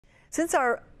Since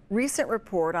our recent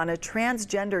report on a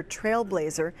transgender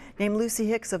trailblazer named Lucy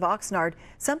Hicks of Oxnard,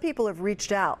 some people have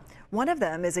reached out. One of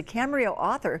them is a Camarillo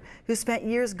author who spent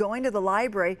years going to the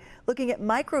library looking at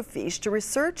microfiche to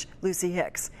research Lucy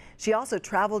Hicks. She also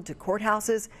traveled to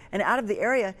courthouses and out of the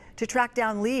area to track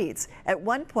down leads. At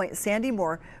one point, Sandy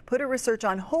Moore put her research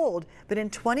on hold, but in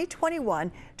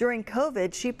 2021, during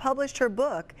COVID, she published her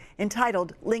book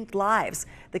entitled Linked Lives.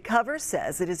 The cover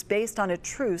says it is based on a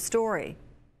true story.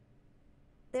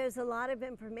 There's a lot of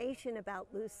information about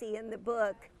Lucy in the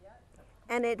book,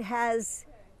 and it has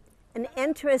an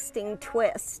interesting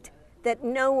twist that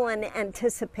no one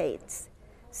anticipates.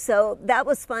 So that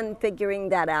was fun figuring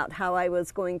that out, how I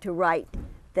was going to write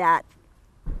that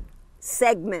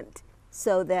segment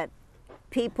so that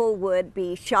people would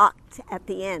be shocked at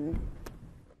the end.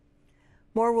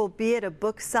 Moore will be at a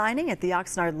book signing at the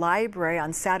Oxnard Library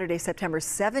on Saturday, September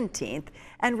 17th,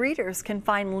 and readers can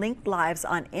find Linked Lives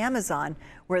on Amazon,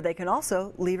 where they can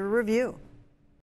also leave a review.